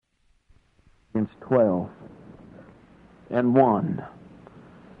12:1.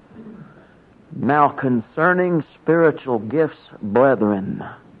 Now concerning spiritual gifts, brethren,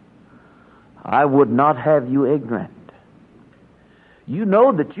 I would not have you ignorant. You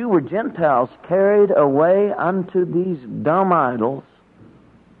know that you were Gentiles carried away unto these dumb idols,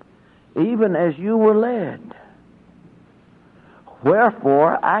 even as you were led.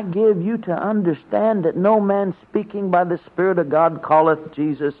 Wherefore I give you to understand that no man speaking by the Spirit of God calleth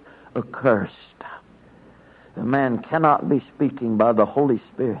Jesus accursed. A man cannot be speaking by the Holy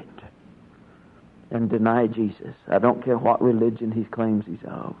Spirit and deny Jesus. I don't care what religion he claims he's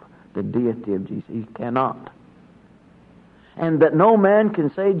of, the deity of Jesus. He cannot. And that no man can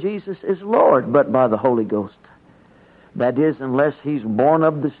say Jesus is Lord but by the Holy Ghost. That is, unless he's born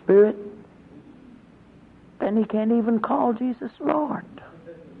of the Spirit, then he can't even call Jesus Lord.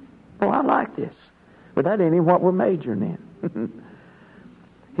 Oh, I like this. But that ain't even what we're majoring in.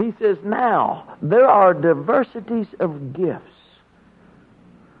 He says, now, there are diversities of gifts,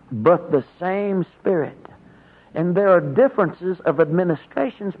 but the same Spirit. And there are differences of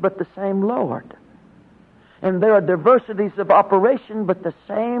administrations, but the same Lord. And there are diversities of operation, but the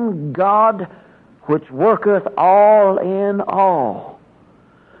same God which worketh all in all.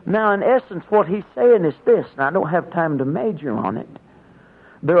 Now, in essence, what he's saying is this, and I don't have time to major on it.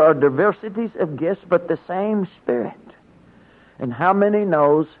 There are diversities of gifts, but the same Spirit. And how many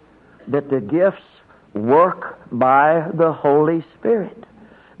knows that the gifts work by the Holy Spirit?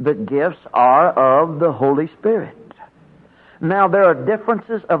 The gifts are of the Holy Spirit. Now, there are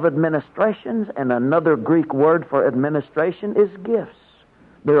differences of administrations, and another Greek word for administration is gifts.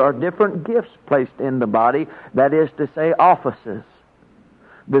 There are different gifts placed in the body, that is to say, offices.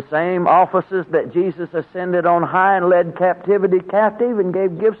 The same offices that Jesus ascended on high and led captivity captive and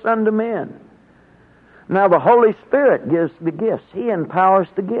gave gifts unto men. Now, the Holy Spirit gives the gifts. He empowers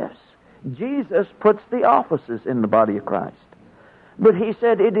the gifts. Jesus puts the offices in the body of Christ. But he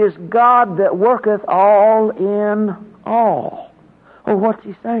said, it is God that worketh all in all. Oh, what's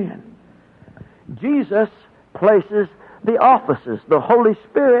he saying? Jesus places the offices, the Holy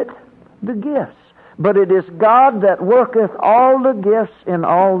Spirit, the gifts. But it is God that worketh all the gifts in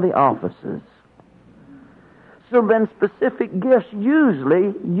all the offices. So then specific gifts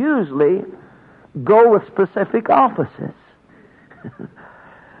usually go with specific offices.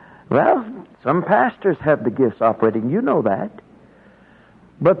 Well, some pastors have the gifts operating. You know that.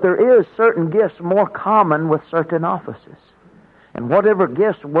 But there is certain gifts more common with certain offices. And whatever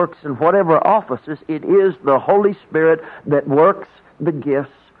gifts works in whatever offices, it is the Holy Spirit that works the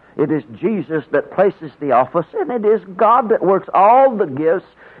gifts. It is Jesus that places the office, and it is God that works all the gifts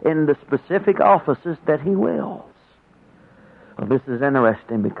in the specific offices that He wills. Well, this is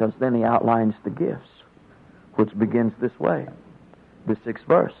interesting because then He outlines the gifts, which begins this way, the 6th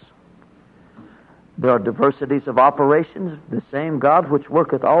verse. There are diversities of operations, the same God which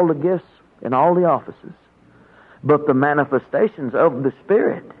worketh all the gifts in all the offices. But the manifestations of the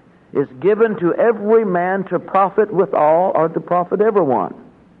Spirit is given to every man to profit withal, or to profit everyone.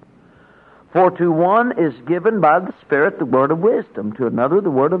 For to one is given by the Spirit the word of wisdom, to another the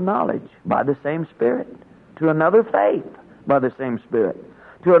word of knowledge by the same Spirit, to another faith by the same Spirit,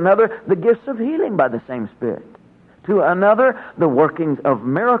 to another the gifts of healing by the same Spirit, to another the workings of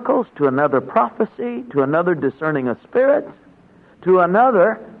miracles, to another prophecy, to another discerning of spirits, to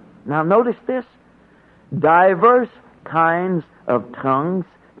another, now notice this, divers kinds of tongues,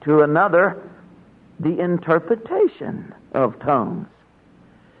 to another the interpretation of tongues.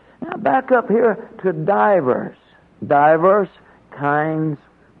 Now back up here to divers kinds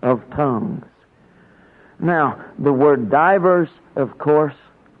of tongues. Now, the word divers, of course,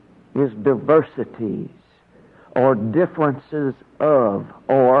 is diversities, or differences of,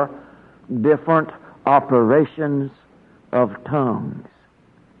 or different operations of tongues.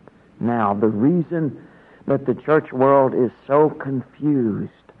 Now, the reason that the church world is so confused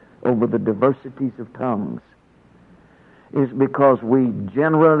over the diversities of tongues is because we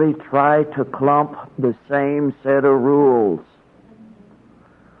generally try to clump the same set of rules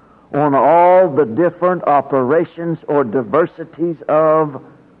on all the different operations or diversities of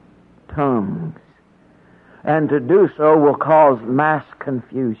tongues. And to do so will cause mass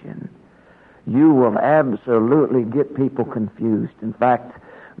confusion. You will absolutely get people confused. In fact,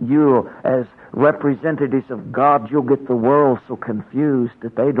 you, as representatives of God, you'll get the world so confused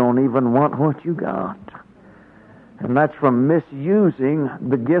that they don't even want what you got. And that's from misusing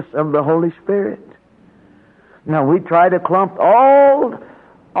the gifts of the Holy Spirit. Now, we try to clump all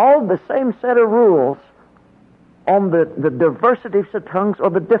the same set of rules on the diversities of tongues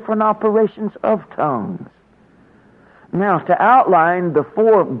or the different operations of tongues. Now, to outline the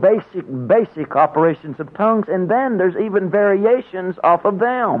four basic operations of tongues, and then there's even variations off of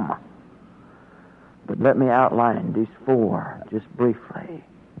them. But let me outline these four just briefly.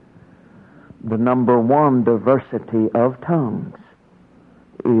 The number one diversity of tongues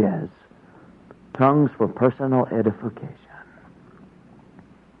is tongues for personal edification.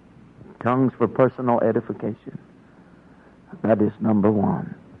 Tongues for personal edification. That is number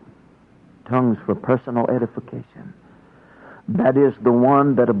one. Tongues for personal edification. That is the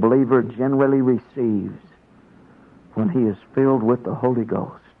one that a believer generally receives when he is filled with the Holy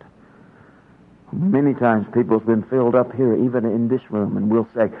Ghost. Many times people have been filled up here, even in this room, and we'll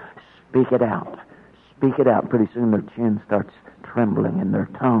say, speak it out. Speak it out. Pretty soon their chin starts trembling and their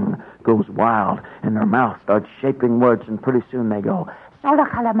tongue goes wild and their mouth starts shaping words, and pretty soon they go,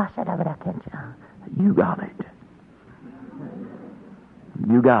 you got it.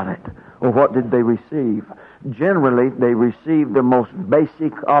 You got it. Well, what did they receive? Generally, they receive the most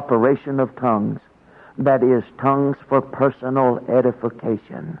basic operation of tongues. That is, tongues for personal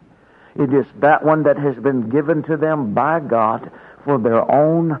edification. It is that one that has been given to them by God for their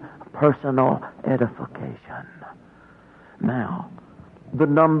own personal edification. Now, the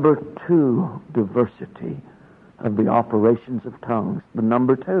number two diversity of the operations of tongues, the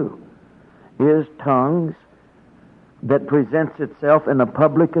number two, is tongues that presents itself in a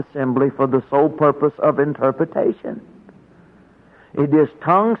public assembly for the sole purpose of interpretation. It is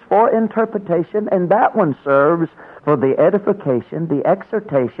tongues for interpretation, and that one serves for the edification, the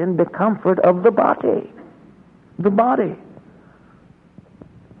exhortation, the comfort of the body. The body.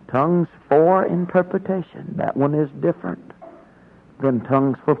 Tongues for interpretation. That one is different than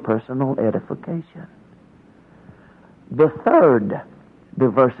tongues for personal edification. The third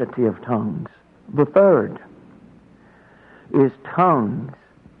diversity of tongues, the third, is tongues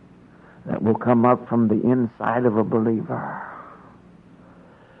that will come up from the inside of a believer.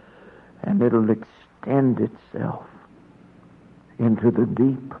 And it'll extend itself into the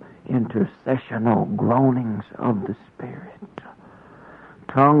deep intercessional groanings of the Spirit.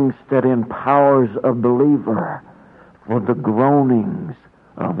 Tongues that empowers a believer for the groanings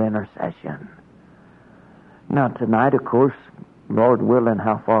of intercession. Now tonight, of course, Lord willing,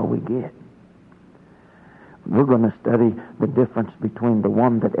 how far we get, we're going to study the difference between the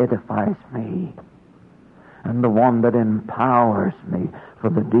one that edifies me and the one that empowers me for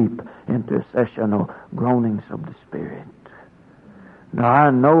the deep intercessional groanings of the Spirit. Now,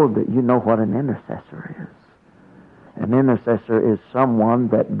 I know that you know what an intercessor is. An intercessor is someone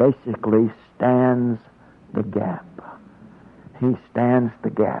that basically stands the gap. He stands the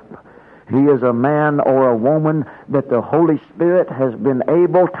gap. He is a man or a woman that the Holy Spirit has been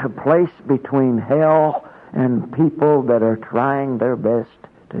able to place between hell and people that are trying their best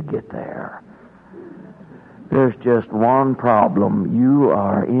to get there. There's just one problem. You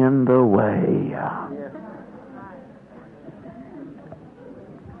are in the way.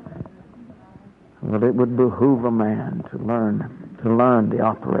 Well, it would behoove a man to learn the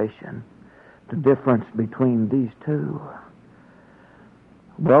operation, the difference between these two.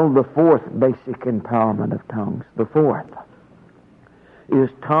 Well, the fourth basic empowerment of tongues, the fourth, is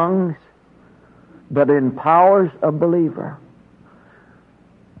tongues that empowers a believer,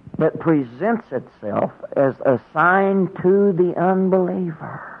 that presents itself as a sign to the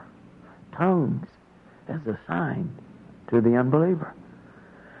unbeliever. Tongues as a sign to the unbeliever.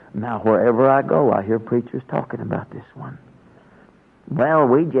 Now, wherever I go, I hear preachers talking about this one. Well,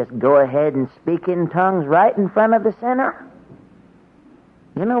 we just go ahead and speak in tongues right in front of the sinner.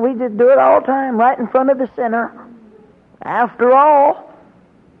 You know, we just do it all the time, right in front of the sinner. After all,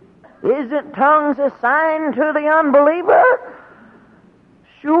 isn't tongues a sign to the unbeliever?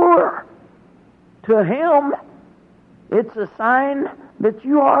 Sure. To him, it's a sign that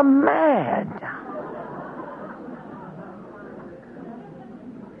you are mad.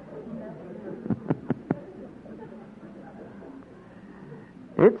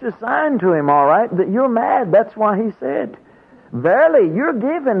 It's a sign to him, all right, that you're mad. That's why he said, verily, you're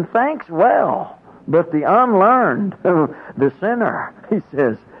giving thanks well. But the unlearned, the sinner, he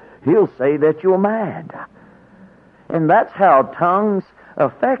says, he'll say that you're mad. And that's how tongues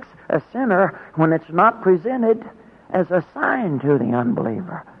affects a sinner when it's not presented as a sign to the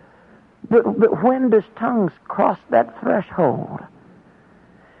unbeliever. But when does tongues cross that threshold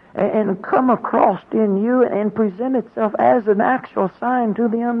and come across in you and present itself as an actual sign to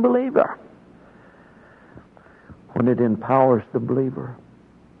the unbeliever? When it empowers the believer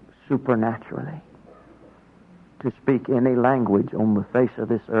supernaturally to speak any language on the face of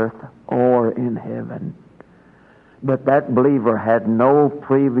this earth or in heaven that believer had no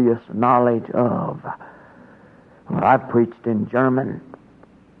previous knowledge of. Well, I've preached in German,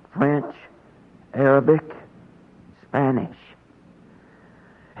 French, Arabic, Spanish.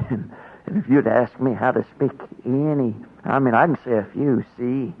 And if you'd ask me how to speak any, I can say a few.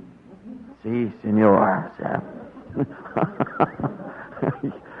 Si, senor.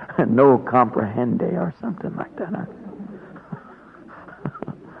 No comprehende or something like that.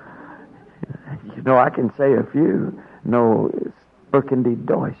 I can say a few. No, sprechen die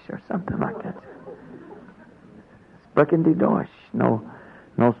Deutsch or something like that. Sprechen die Deutsch. No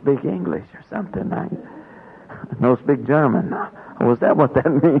speak English or something. No speak German. Oh, is that what that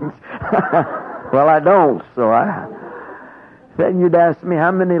means? Well, I don't, so then you'd ask me,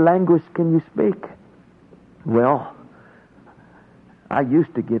 how many languages can you speak? Well, I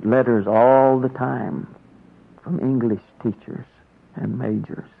used to get letters all the time from English teachers and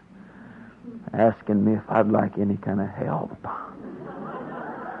majors asking me if I'd like any kind of help.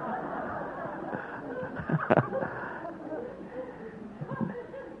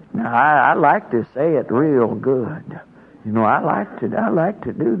 Now, I like to say it real good. I like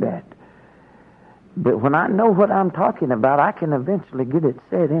to do that. But when I know what I'm talking about, I can eventually get it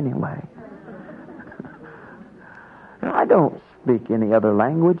said anyway. I don't speak any other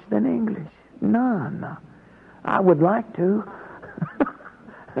language than English. None. I would like to.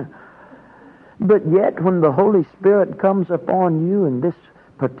 But yet, when the Holy Spirit comes upon you in this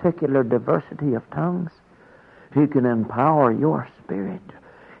particular diversity of tongues, He can empower your spirit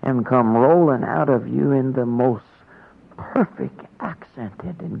and come rolling out of you in the most perfect,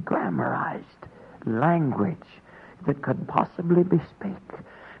 accented, and grammarized language that could possibly be spoken.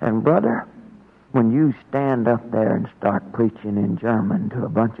 And brother, when you stand up there and start preaching in German to a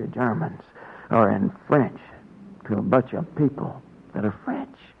bunch of Germans, or in French to a bunch of people that are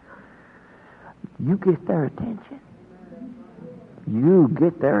French, you get their attention. You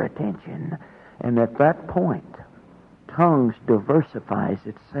get their attention. And at that point, tongues diversifies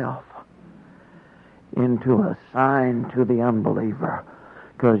itself into a sign to the unbeliever,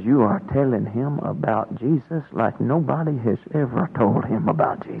 because you are telling him about Jesus like nobody has ever told him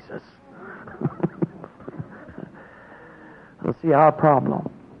about Jesus. So see, our problem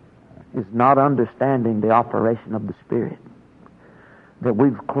is not understanding the operation of the Spirit. That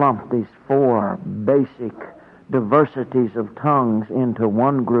we've clumped these 4 basic diversities of tongues into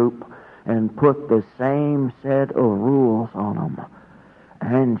one group and put the same set of rules on them.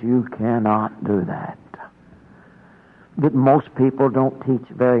 And you cannot do that. But most people don't teach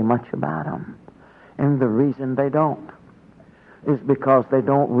very much about them. And the reason they don't is because they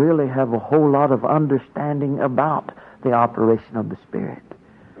don't really have a whole lot of understanding about the operation of the Spirit.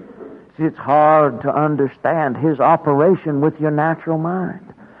 See, it's hard to understand His operation with your natural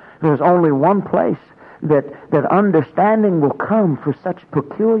mind. There's only one place that understanding will come for such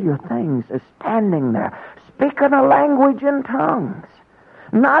peculiar things as standing there, speaking a language in tongues.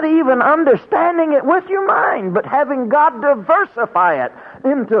 Not even understanding it with your mind, but having God diversify it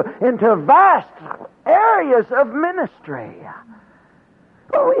into vast areas of ministry.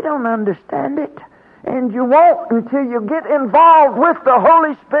 Well, we don't understand it. And you won't until you get involved with the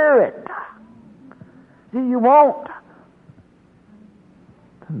Holy Spirit. See, you won't.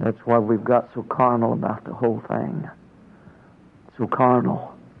 And that's why we've got so carnal about the whole thing. So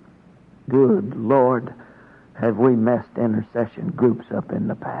carnal. Good Lord, have we messed intercession groups up in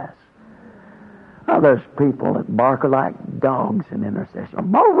the past. Well, there's people that bark like dogs in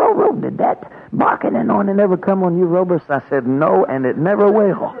intercession. Ro, did that barking and anointing ever come on you, Robus? I said, no, and it never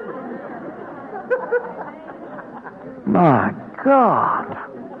will. My God.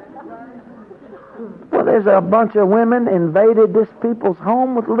 Well, there's a bunch of women invaded this people's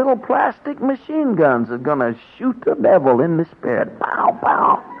home with little plastic machine guns that's going to shoot the devil in the spirit. Pow,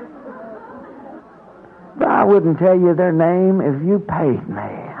 pow. But I wouldn't tell you their name if you paid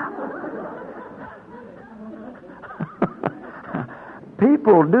me.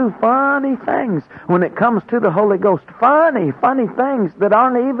 People do funny things when it comes to the Holy Ghost. Funny things that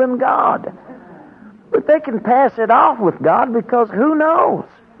aren't even God. But they can pass it off with God because who knows?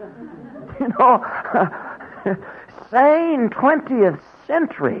 Sane 20th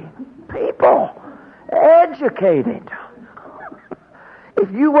century people, educated. If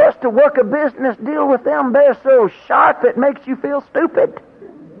you was to work a business deal with them, they're so sharp it makes you feel stupid.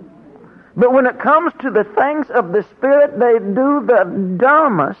 But when it comes to the things of the Spirit, they do the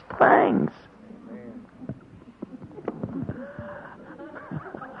dumbest things.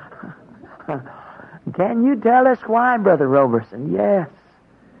 Can you tell us why, Brother Roberson?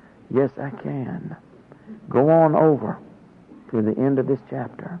 Yes, I can. Go on over to the end of this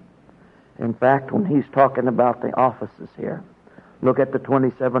chapter. In fact, when he's talking about the offices here, look at the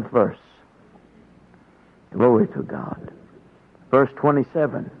 27th verse. Glory to God. Verse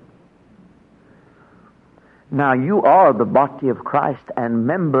 27. Now you are the body of Christ, and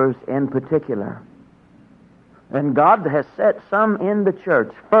members in particular. And God has set some in the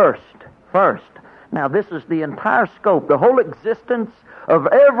church first. Now this is the entire scope, the whole existence of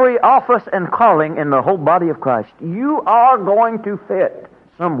every office and calling in the whole body of Christ. You are going to fit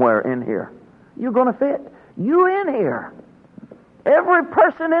somewhere in here. You're going to fit. You in here. Every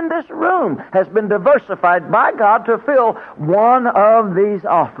person in this room has been diversified by God to fill one of these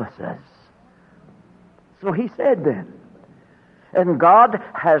offices. So he said then, and God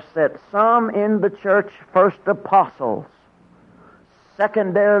has set some in the church, first apostles,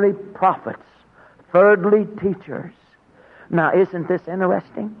 secondarily prophets, thirdly teachers. Now isn't this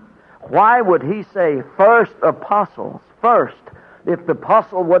interesting? Why would he say first apostles? First, if the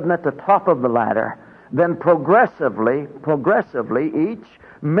apostle wasn't at the top of the ladder, then progressively, each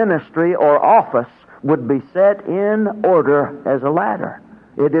ministry or office would be set in order as a ladder.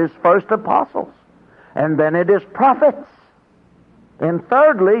 It is first apostles, and then it is prophets. And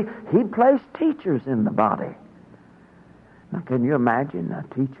thirdly, he placed teachers in the body. Now, can you imagine a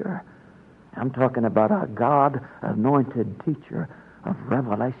teacher? I'm talking about a God-anointed teacher of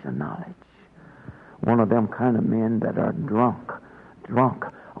revelation knowledge. One of them kind of men that are drunk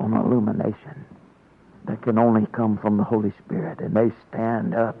on illumination that can only come from the Holy Spirit. And they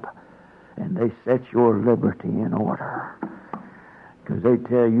stand up and they set your liberty in order. Because they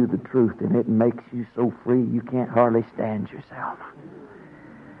tell you the truth and it makes you so free you can't hardly stand yourself.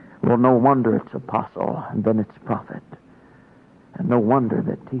 Well, no wonder it's apostle and then it's prophet. And no wonder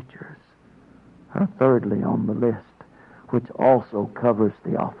that teachers are thirdly on the list, which also covers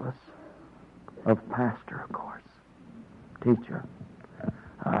the office of pastor, of course. Teacher.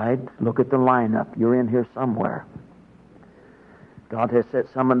 All right, look at the lineup. You're in here somewhere. God has set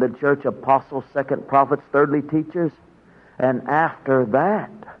some in the church, apostles, second prophets, thirdly teachers. And after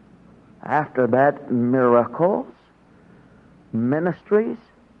that, miracles, ministries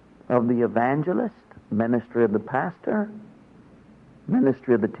of the evangelist, ministry of the pastor,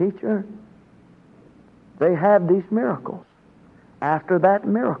 ministry of the teacher. They have these miracles. After that,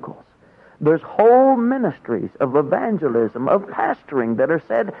 miracles. There's whole ministries of evangelism, of pastoring that are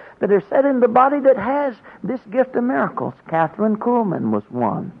said in the body that has this gift of miracles. Catherine Kuhlman was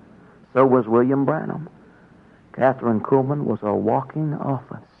one. So was William Branham. Catherine Kuhlman was a walking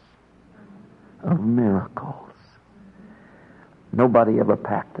office of miracles. Nobody ever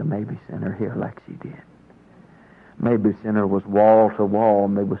packed a Maybe Center here like she did. Maybe Center was wall to wall,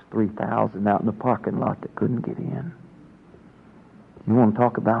 and there was 3,000 out in the parking lot that couldn't get in. You want to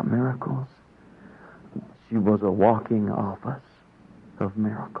talk about miracles? She was a walking office of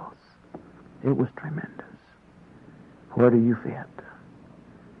miracles. It was tremendous. Where do you fit?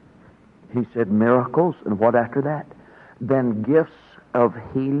 He said miracles, and what after that? Then gifts of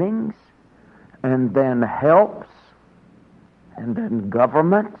healings, and then helps, and then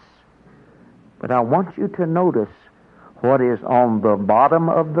governments. But I want you to notice what is on the bottom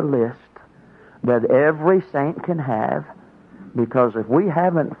of the list that every saint can have, because if we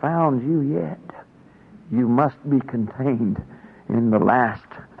haven't found you yet, you must be contained in the last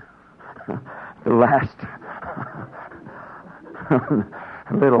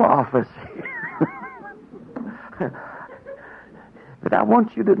little office here. But I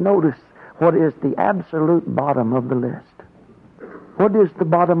want you to notice what is the absolute bottom of the list. What is the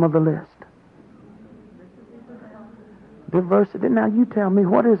bottom of the list? Diversity. Now you tell me,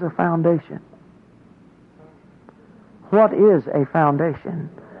 what is a foundation? What is a foundation?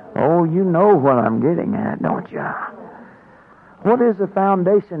 Oh, you know what I'm getting at, don't you? What is a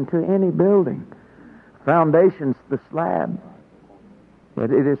foundation to any building? Foundation's the slab.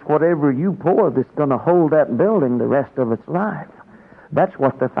 But it is whatever you pour that's going to hold that building the rest of its life. That's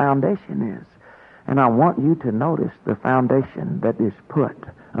what the foundation is. And I want you to notice the foundation that is put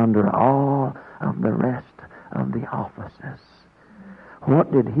under all of the rest of the offices.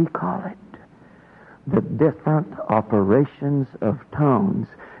 What did he call it? The different operations of tongues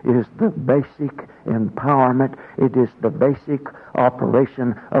is the basic empowerment. It is the basic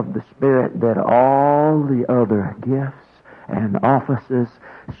operation of the Spirit that all the other gifts and offices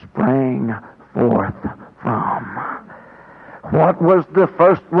sprang forth from. What was the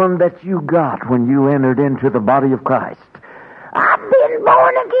first one that you got when you entered into the body of Christ? I've been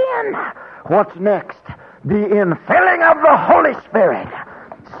born again. What's next? The infilling of the Holy Spirit.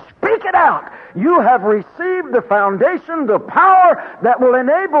 Speak it out. You have received the foundation, the power that will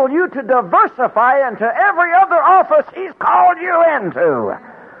enable you to diversify into every other office He's called you into.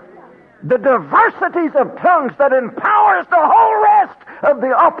 The diversities of tongues that empowers the whole rest of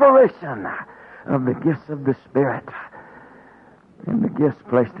the operation. of the gifts of the Spirit and the gifts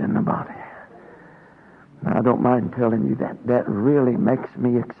placed in the body. Now, I don't mind telling you that really makes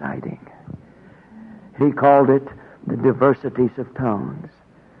me exciting. He called it the Diversities of Tongues.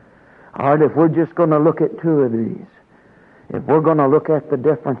 All right, if we're just going to look at two of these, if we're going to look at the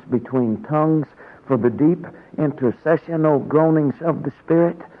difference between tongues for the deep intercessional groanings of the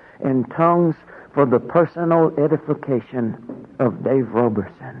Spirit and tongues for the personal edification of Dave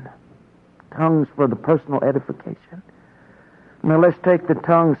Roberson. Tongues for the personal edification. Now let's take the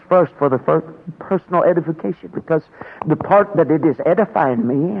tongues first for the personal edification, because the part that it is edifying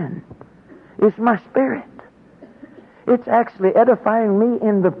me in is my spirit. It's actually edifying me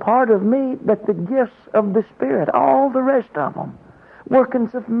in the part of me that the gifts of the Spirit, all the rest of them,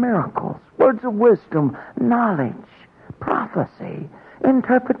 workings of miracles, words of wisdom, knowledge, prophecy,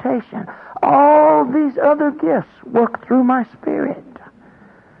 interpretation, all these other gifts work through my spirit.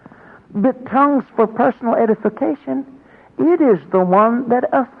 But tongues for personal edification, it is the one that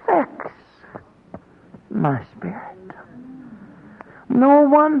affects my spirit. No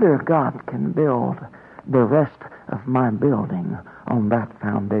wonder God can build the rest of my building on that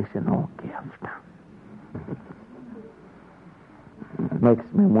foundational gift. It makes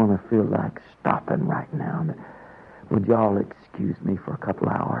me want to feel like stopping right now. Would y'all excuse me for a couple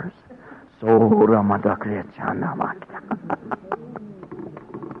hours?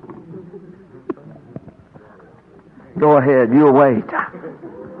 Go ahead, you wait.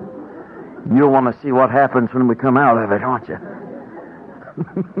 You'll want to see what happens when we come out of it, won't you?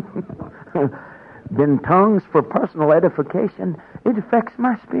 Then tongues for personal edification, it affects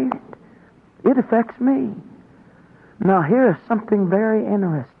my spirit. It affects me. Now here's something very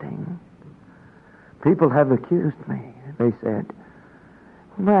interesting. People have accused me. They said,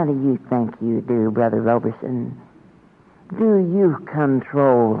 "What do you think you do, Brother Roberson? Do you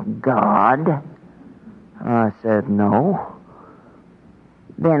control God?" I said, "No."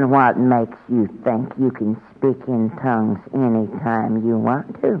 "Then what makes you think you can speak in tongues any time you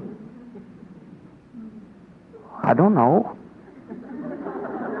want to?" "I don't know.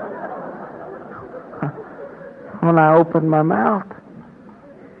 When I open my mouth,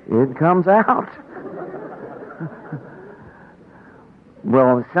 it comes out."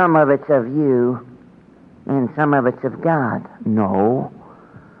 "Well, some of it's of you and some of it's of God." "No.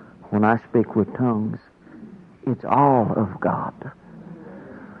 When I speak with tongues, it's all of God."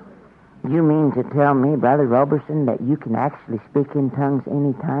 "You mean to tell me, Brother Roberson, that you can actually speak in tongues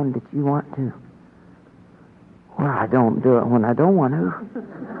any time that you want to?" "Well, I don't do it when I don't want to."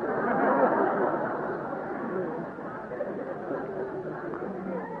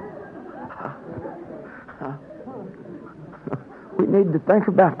 We need to think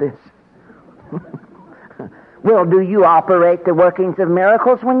about this. "Well, do you operate the workings of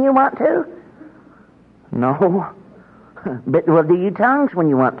miracles when you want to?" "No." "But, well, do you tongues when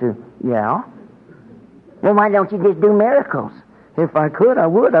you want to?" "Yeah." "Well, why don't you just do miracles?" "If I could, I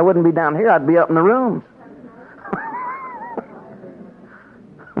would. I wouldn't be down here. I'd be up in the rooms."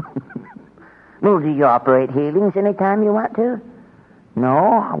 "Well, do you operate healings anytime you want to?" "No,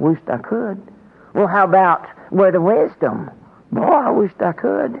 I wished I could." "Well, how about word of wisdom?" "Boy, I wished I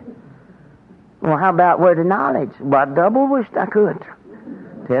could." "Well, how about word of knowledge?" "Well, I double wished I could."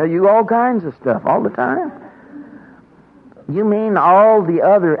 Tell you all kinds of stuff all the time. "You mean all the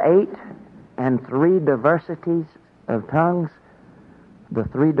other 8 and 3 diversities of tongues, the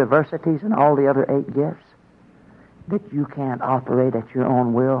 3 diversities and all the other 8 gifts, that you can't operate at your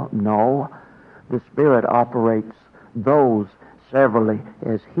own will?" "No. The Spirit operates those severally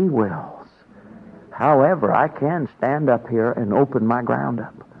as He wills. However, I can stand up here and open my ground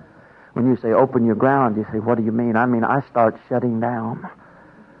up." When you say open your ground, you say, "What do you mean?" I mean, I start shutting down.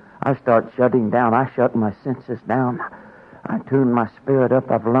 I shut my senses down. I tune my spirit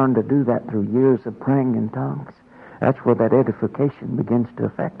up. I've learned to do that through years of praying in tongues. That's where that edification begins to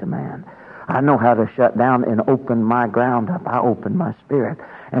affect a man. I know how to shut down and open my ground up. I open my spirit.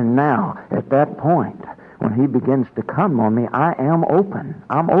 And now, at that point, when He begins to come on me, I am open.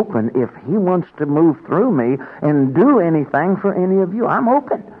 I'm open. If He wants to move through me and do anything for any of you, I'm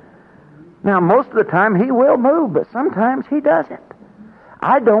open. Now, most of the time He will move, but sometimes He doesn't.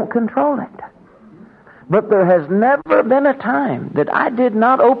 I don't control it. But there has never been a time that I did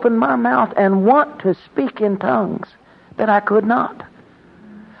not open my mouth and want to speak in tongues that I could not.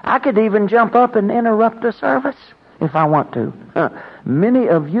 I could even jump up and interrupt a service if I want to. Many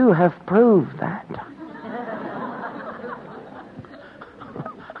of you have proved that.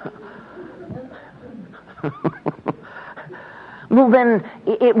 Well, then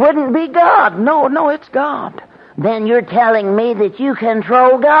it wouldn't be God. No, it's God. Then you're telling me that you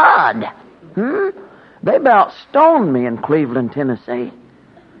control God. They about stoned me in Cleveland, Tennessee.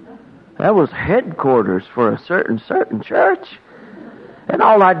 That was headquarters for a certain church. And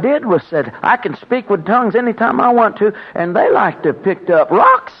all I did was said, I can speak with tongues anytime I want to. And they like to pick up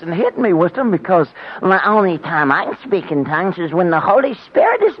rocks and hit me with them because the only time I can speak in tongues is when the Holy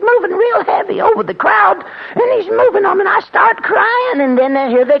Spirit is moving real heavy over the crowd. And He's moving them and I start crying. And then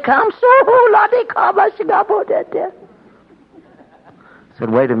here they come. I said,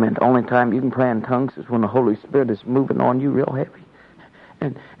 wait a minute. The only time you can pray in tongues is when the Holy Spirit is moving on you real heavy.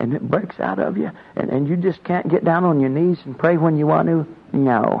 And it breaks out of you, and you just can't get down on your knees and pray when you want to?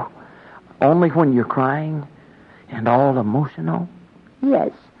 No. Only when you're crying and all emotional?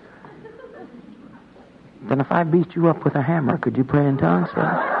 Yes. Then if I beat you up with a hammer, could you pray in tongues?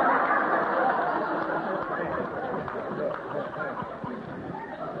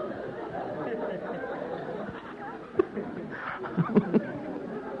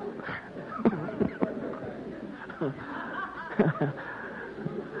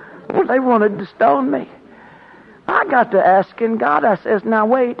 Well, they wanted to stone me. I got to asking God. I says, now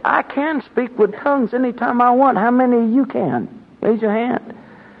wait, I can speak with tongues anytime I want. How many of you can? Raise your hand.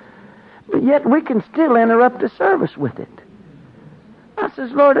 But yet we can still interrupt the service with it. I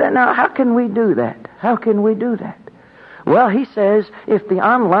says, Lord, now how can we do that? How can we do that? Well, He says, if the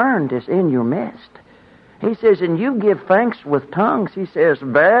unlearned is in your midst, He says, and you give thanks with tongues, He says,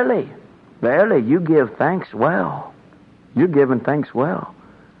 verily, you give thanks well. You're giving thanks well.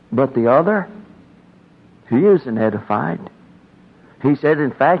 But the other, he isn't edified. He said,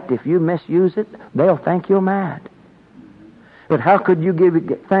 in fact, if you misuse it, they'll think you're mad. But how could you give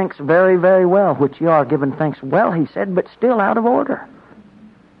thanks very, very well, which you are giving thanks well, He said, but still out of order?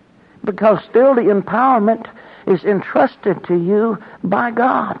 Because still the empowerment is entrusted to you by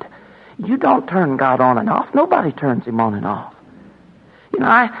God. You don't turn God on and off. Nobody turns Him on and off. You know,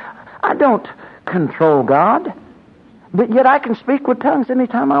 I don't control God. But yet I can speak with tongues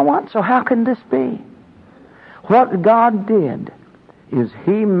anytime I want. So how can this be? What God did is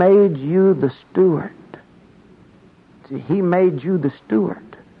He made you the steward. See, He made you the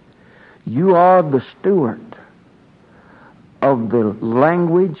steward. You are the steward of the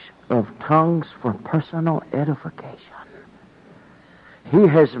language of tongues for personal edification. He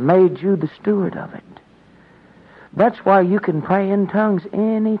has made you the steward of it. That's why you can pray in tongues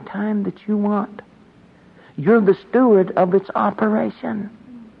any time that you want. You're the steward of its operation.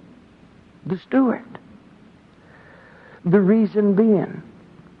 The steward. The reason being,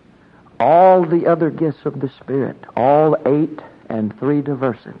 all the other gifts of the Spirit, all 8 and 3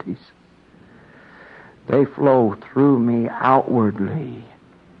 diversities, they flow through me outwardly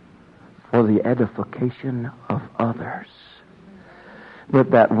for the edification of others.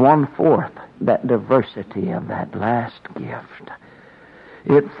 But that 1/4, that diversity of that last gift,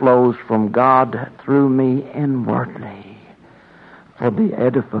 it flows from God through me inwardly for the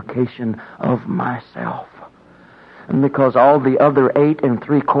edification of myself. And because all the other 8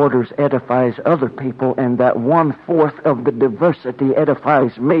 3/4 edifies other people, and that 1/4 of the diversity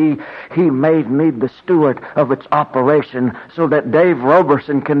edifies me, He made me the steward of its operation so that Dave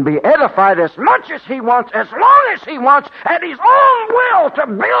Roberson can be edified as much as he wants, as long as he wants, at his own will to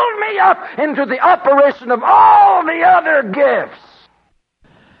build me up into the operation of all the other gifts.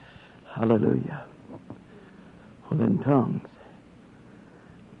 Hallelujah. Well, then tongues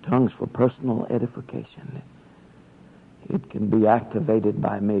for personal edification. It can be activated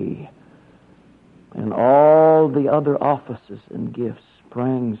by me. And all the other offices and gifts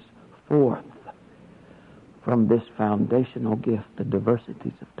springs forth from this foundational gift, the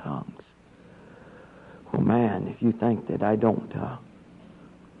diversities of tongues. Well, man, if you think that I don't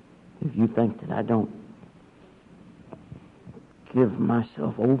give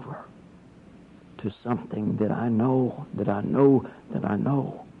myself over to something that I know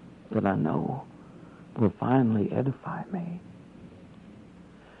will finally edify me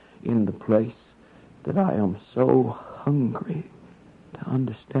in the place that I am so hungry to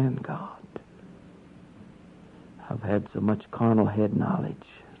understand God. I've had so much carnal head knowledge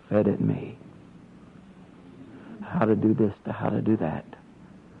fed at me, how to do this to how to do that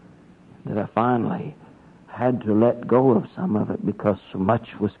I finally had to let go of some of it because so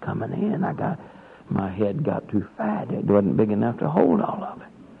much was coming in. My head got too fat. It wasn't big enough to hold all of it.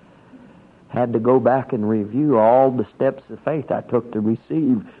 Had to go back and review all the steps of faith I took to receive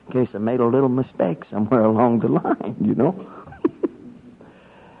in case I made a little mistake somewhere along the line, you know.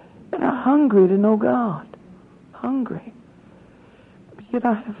 And I'm hungry to know God. Hungry. But yet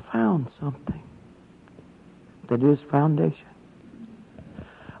I have found something that is foundation.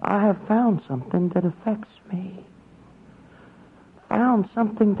 I have found something that affects me found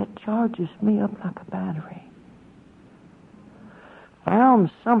something that charges me up like a battery.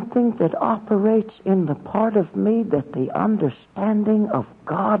 Found something that operates in the part of me that the understanding of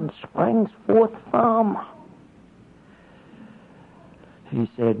God springs forth from. He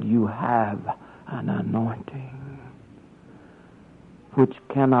said, you have an anointing which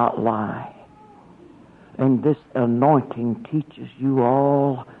cannot lie. And this anointing teaches you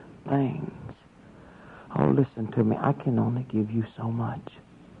all things. Oh, listen to me. I can only give you so much.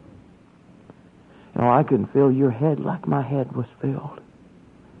 You know, I can fill your head like my head was filled.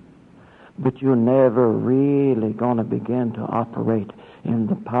 But you're never really going to begin to operate in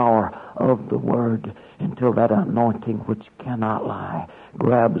the power of the Word until that anointing which cannot lie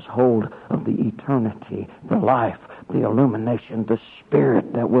grabs hold of the eternity, the life, the illumination, the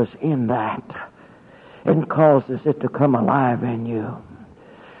Spirit that was in that, and causes it to come alive in you.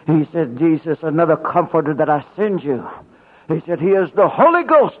 He said, Jesus, another comforter that I send you. He said, he is the Holy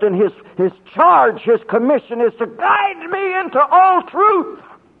Ghost, and his charge, his commission is to guide me into all truth.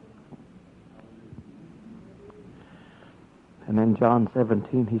 And in John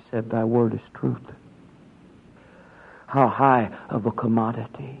 17, he said, thy word is truth. How high of a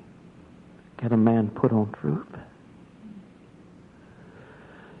commodity can a man put on truth?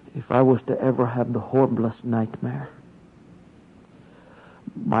 If I was to ever have the horriblest nightmare,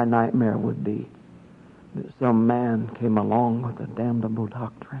 my nightmare would be that some man came along with a damnable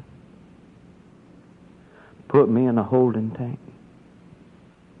doctrine, put me in a holding tank,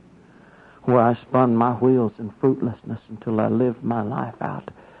 where I spun my wheels in fruitlessness until I lived my life out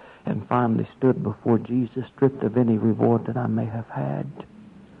and finally stood before Jesus, stripped of any reward that I may have had.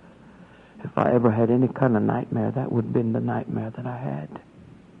 If I ever had any kind of nightmare, that would have been the nightmare that I had.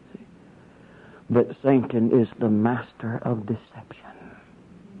 See? That Satan is the master of deception.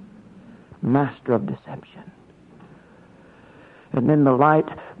 Master of deception. And in the light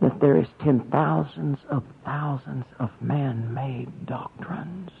that there is 10,000s of thousands of man-made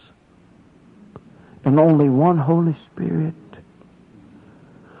doctrines, and only one Holy Spirit,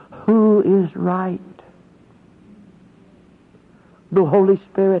 who is right? The Holy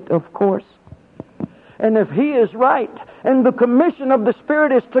Spirit, of course. And if he is right, and the commission of the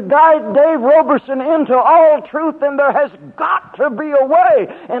Spirit is to guide Dave Roberson into all truth, then there has got to be a way,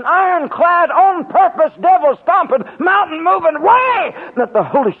 an ironclad, on purpose, devil stomping, mountain moving way, that the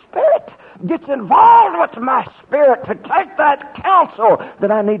Holy Spirit gets involved with my spirit to take that counsel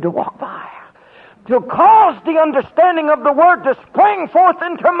that I need to walk by, to cause the understanding of the Word to spring forth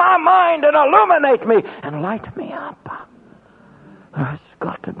into my mind and illuminate me and light me up. There's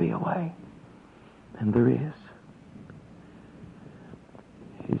got to be a way. And there is.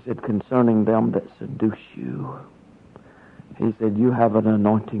 He said, concerning them that seduce you, he said, you have an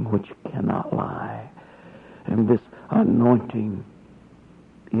anointing which cannot lie. And this anointing,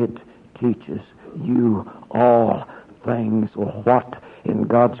 it teaches you all things. Well, what in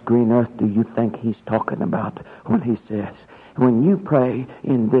God's green earth do you think he's talking about when he says, when you pray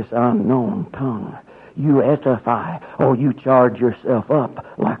in this unknown tongue, you edify or you charge yourself up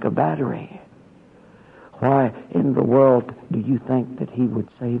like a battery? Why in the world do you think that he would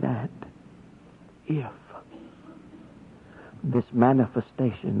say that? If this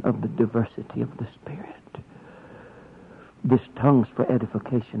manifestation of the diversity of the Spirit, this tongues for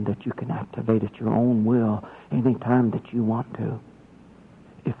edification that you can activate at your own will any time that you want to,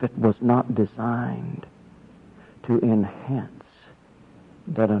 if it was not designed to enhance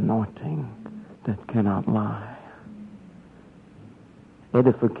that anointing that cannot lie.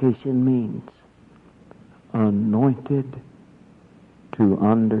 Edification means anointed to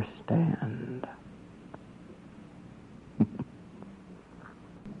understand. Say,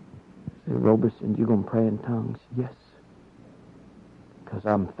 Roberson, you going to pray in tongues? Yes. Because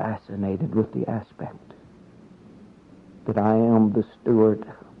I'm fascinated with the aspect that I am the steward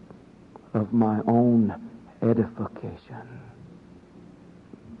of my own edification.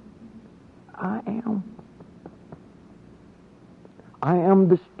 I am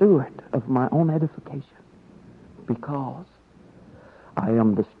the steward of my own edification, because I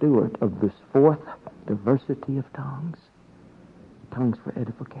am the steward of this fourth diversity of tongues, tongues for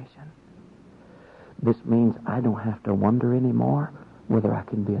edification. This means I don't have to wonder anymore whether I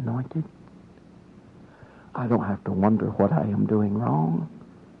can be anointed. I don't have to wonder what I am doing wrong.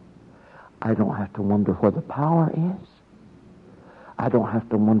 I don't have to wonder where the power is. I don't have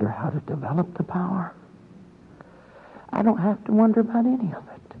to wonder how to develop the power. I don't have to wonder about any of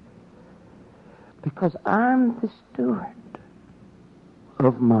it, because I'm the steward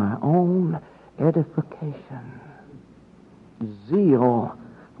of my own edification. Zeal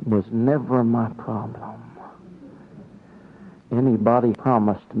was never my problem. anybody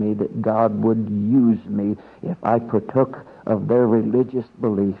promised me that God would use me if I partook of their religious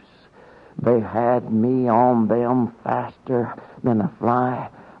beliefs. They had me on them faster than a fly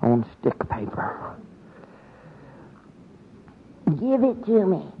on stick paper. Give it to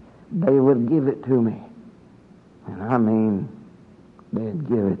me. They would give it to me. And I mean, they'd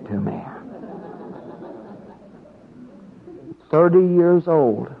give it to me. 30 years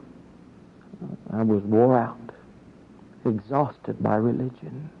old, I was wore out, exhausted by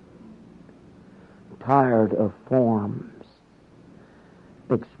religion, tired of forms,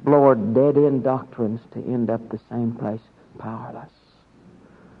 explored dead-end doctrines to end up the same place, powerless,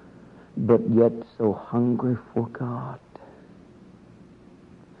 but yet so hungry for God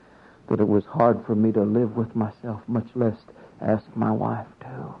that it was hard for me to live with myself, much less ask my wife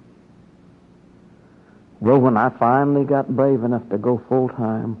to. Well, when I finally got brave enough to go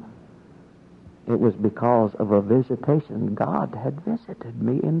full-time, it was because of a visitation. God had visited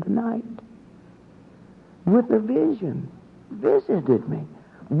me in the night with a vision. Visited me.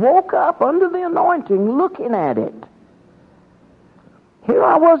 Woke up under the anointing looking at it. Here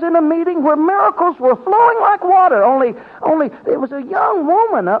I was in a meeting where miracles were flowing like water. Only there was a young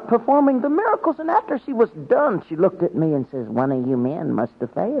woman up performing the miracles, and after she was done, she looked at me and says, "One of you men must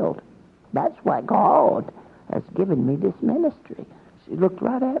have failed. That's why God has given me this ministry." She looked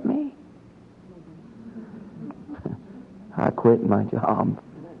right at me. I quit my job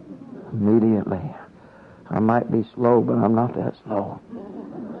immediately. I might be slow, but I'm not that slow.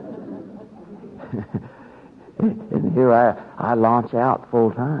 And here I launch out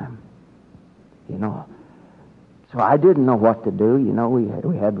full time. So I didn't know what to do.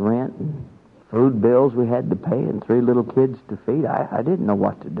 We had rent and food bills we had to pay and 3 little kids to feed. I didn't know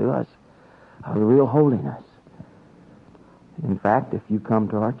what to do. I was real holiness. In fact, if you come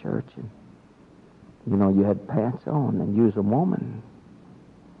to our church and you had pants on and you was a woman,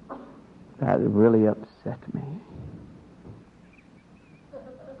 that really upset me.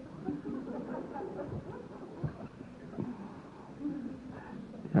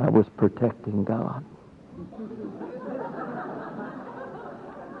 I was protecting God.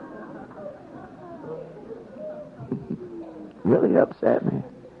 Really upset me.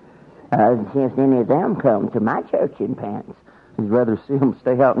 Since any of them come to my church in pants, I'd rather see them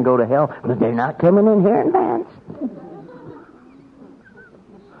stay out and go to hell, but they're not coming in here in pants.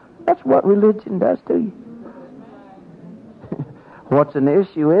 That's what religion does to you. What's an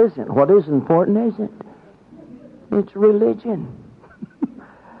issue isn't. What is important isn't. It's religion.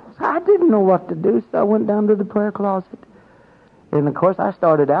 I didn't know what to do, so I went down to the prayer closet. And, of course, I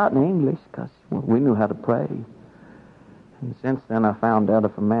started out in English because we knew how to pray. And since then, I found out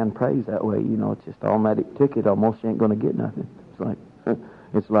if a man prays that way, it's just automatic ticket. Almost you ain't going to get nothing.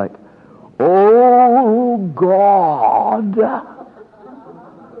 It's like, oh, God.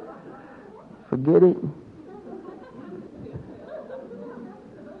 Forget it.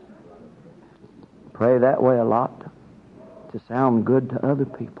 Pray that way a lot to sound good to other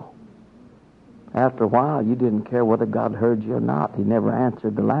people. After a while, you didn't care whether God heard you or not. He never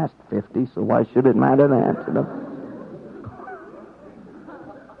answered the last 50, so why should it matter to answer them?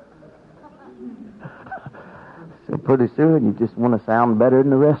 So pretty soon, you just want to sound better than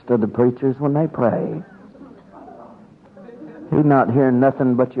the rest of the preachers when they pray. He's not hearing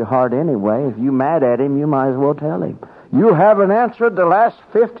nothing but your heart anyway. If you're mad at him, you might as well tell him, "You haven't answered the last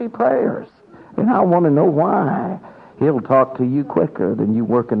 50 prayers." And I want to know why. He'll talk to you quicker than you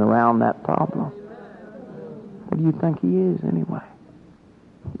working around that problem. What do you think he is anyway?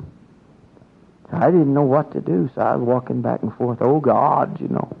 So I didn't know what to do, so I was walking back and forth. Oh, God,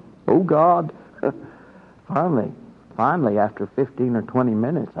 Oh, God. Finally, after 15 or 20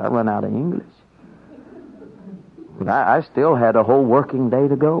 minutes, I run out of English. But I still had a whole working day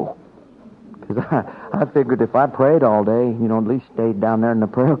to go. Because I figured if I prayed all day, at least stayed down there in the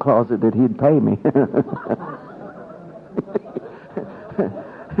prayer closet, that he'd pay me.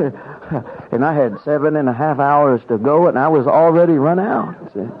 And I had 7.5 hours to go, and I was already run out.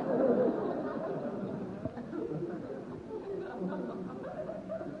 See?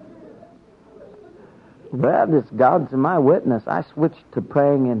 Well, this God's my witness. I switched to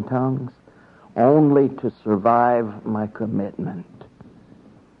praying in tongues only to survive my commitment.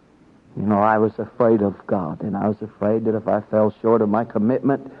 I was afraid of God, and I was afraid that if I fell short of my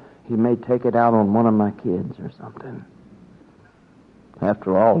commitment, He may take it out on one of my kids or something.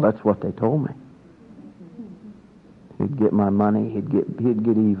 After all, that's what they told me. He'd get my money. He'd get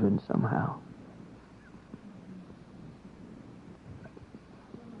even somehow.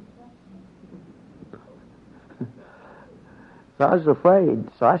 So I was afraid,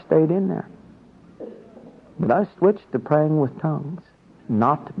 so I stayed in there. But I switched to praying with tongues,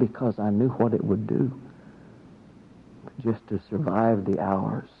 not because I knew what it would do, but just to survive the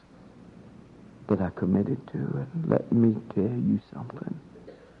hours that I committed to. And let me tell you something.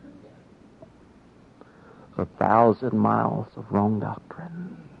 1,000 miles of wrong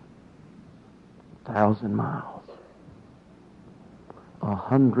doctrine. 1,000 miles.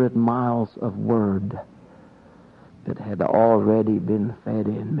 100 miles of word that had already been fed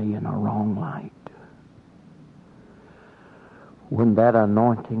in me in a wrong light. When that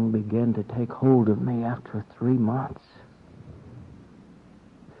anointing began to take hold of me after 3 months,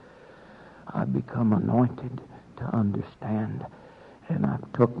 I become anointed to understand, and I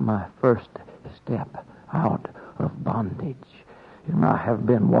took my first step out of bondage, and I have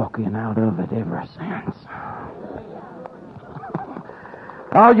been walking out of it ever since.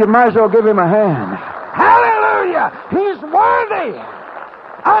 Oh, you might as well give him a hand. Hallelujah! He's worthy,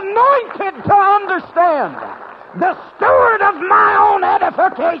 anointed to understand, the steward of my own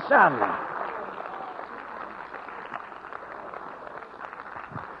edification.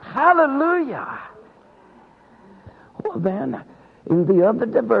 Hallelujah! Well then, in the other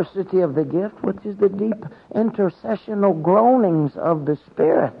diversity of the gift, which is the deep intercessional groanings of the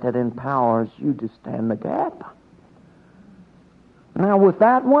Spirit that empowers you to stand the gap. Now with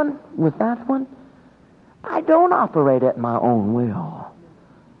that one, I don't operate at my own will.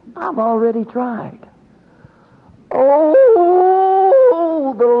 I've already tried. Oh,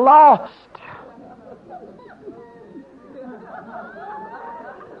 the lost.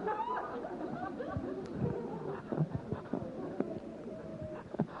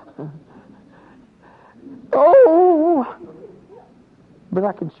 Oh, but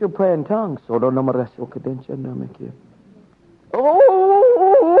I can still pray in tongues.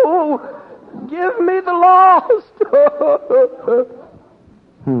 Oh, give me the lost.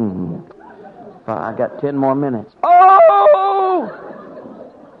 I got 10 more minutes. Oh!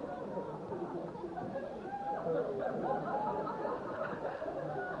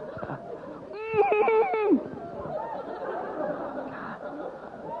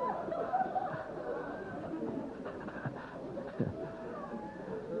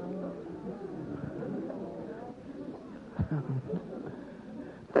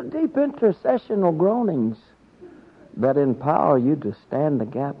 The deep intercessional groanings that empower you to stand the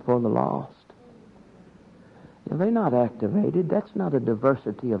gap for the lost. If they're not activated, that's not a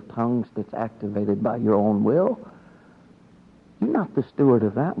diversity of tongues that's activated by your own will. You're not the steward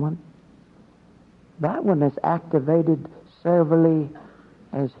of that one. That one is activated severally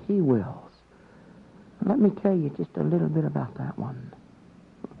as He wills. Let me tell you just a little bit about that one.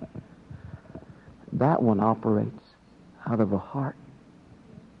 That one operates out of a heart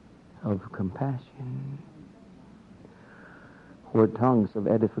of compassion, where tongues of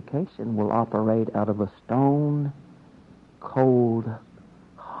edification will operate out of a stone cold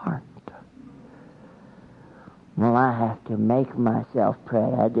heart. Well, I have to make myself pray.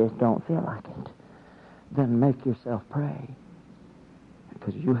 I just don't feel like it. Then make yourself pray,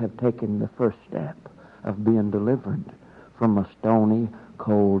 because you have taken the first step of being delivered from a stony,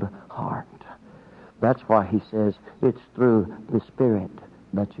 cold heart. That's why He says it's through the Spirit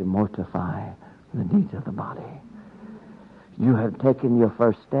that you mortify the deeds of the body. You have taken your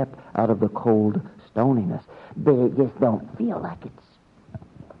first step out of the cold stoniness, but it just don't feel like it's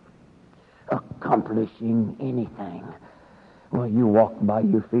accomplishing anything. Well, you walk by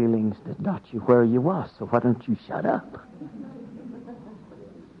your feelings that got you where you was, so why don't you shut up?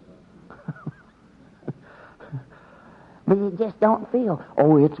 But you just don't feel,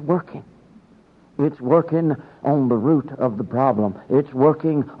 oh, it's working. It's working on the root of the problem. It's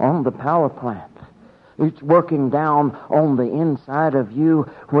working on the power plant. It's working down on the inside of you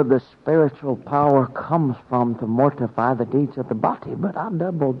where the spiritual power comes from to mortify the deeds of the body. But I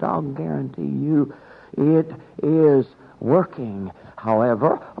double dog guarantee you it is working.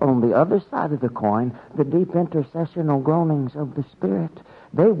 However, on the other side of the coin, the deep intercessional groanings of the Spirit,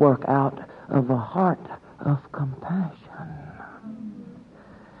 they work out of a heart of compassion.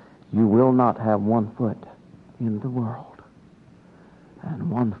 You will not have 1 foot in the world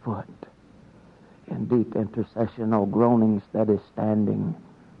and 1 foot in deep intercessional groanings that is standing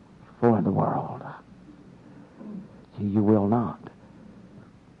for the world. You will not.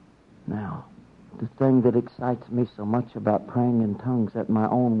 Now, the thing that excites me so much about praying in tongues at my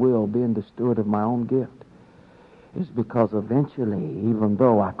own will, being the steward of my own gift, is because eventually, even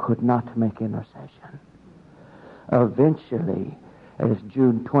though I could not make intercession, eventually, as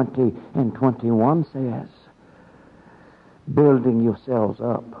Jude 20 and 21 says, building yourselves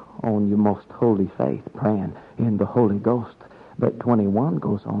up on your most holy faith, praying in the Holy Ghost. But 21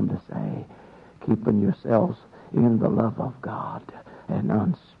 goes on to say, keeping yourselves in the love of God and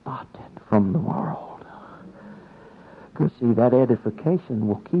unspotted from the world. Because, see, that edification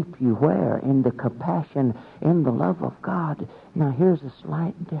will keep you where? In the compassion, in the love of God. Now, here's a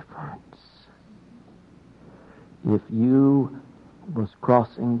slight difference. If you was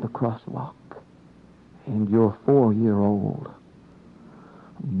crossing the crosswalk and your 4-year-old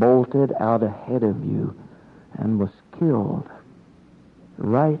bolted out ahead of you and was killed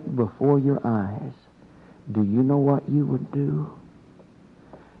right before your eyes, do you know what you would do?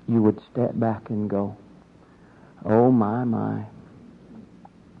 You would step back and go, oh, my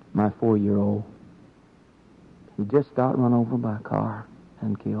 4-year-old. He just got run over by a car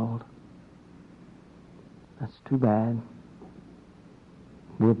and killed. That's too bad.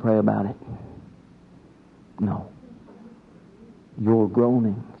 We'll pray about it. No. Your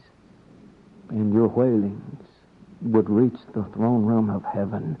groanings and your wailings would reach the throne room of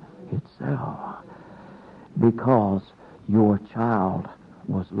heaven itself, because your child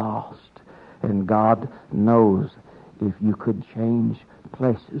was lost. And God knows if you could change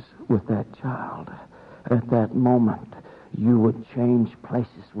places with that child, at that moment, you would change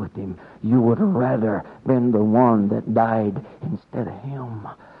places with him. You would rather been the one that died instead of him.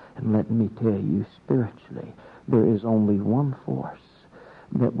 And let me tell you, spiritually, there is only one force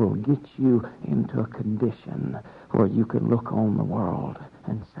that will get you into a condition where you can look on the world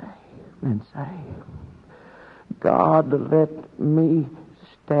and say, God, let me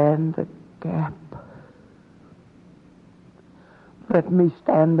stand the gap. Let me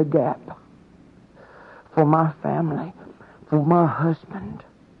stand the gap for my family, for my husband,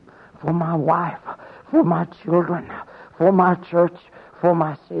 for my wife, for my children, for my church, for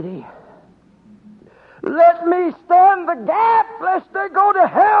my city. Let me stand the gap lest they go to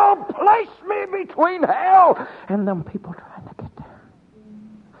hell. Place me between hell and them people trying to get there.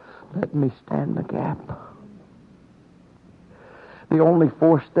 Let me stand the gap. The only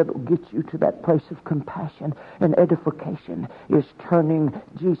force that will get you to that place of compassion and edification is turning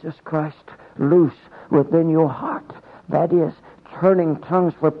Jesus Christ loose within your heart. That is, turning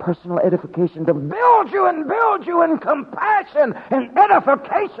tongues for personal edification to build you in compassion and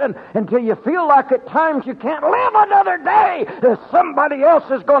edification until you feel like at times you can't live another day, that somebody else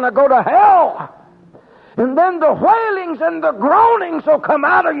is going to go to hell. And then the wailings and the groanings will come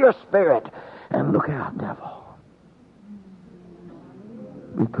out of your spirit. And look out, devil,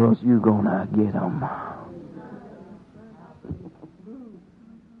 because you're going to get them.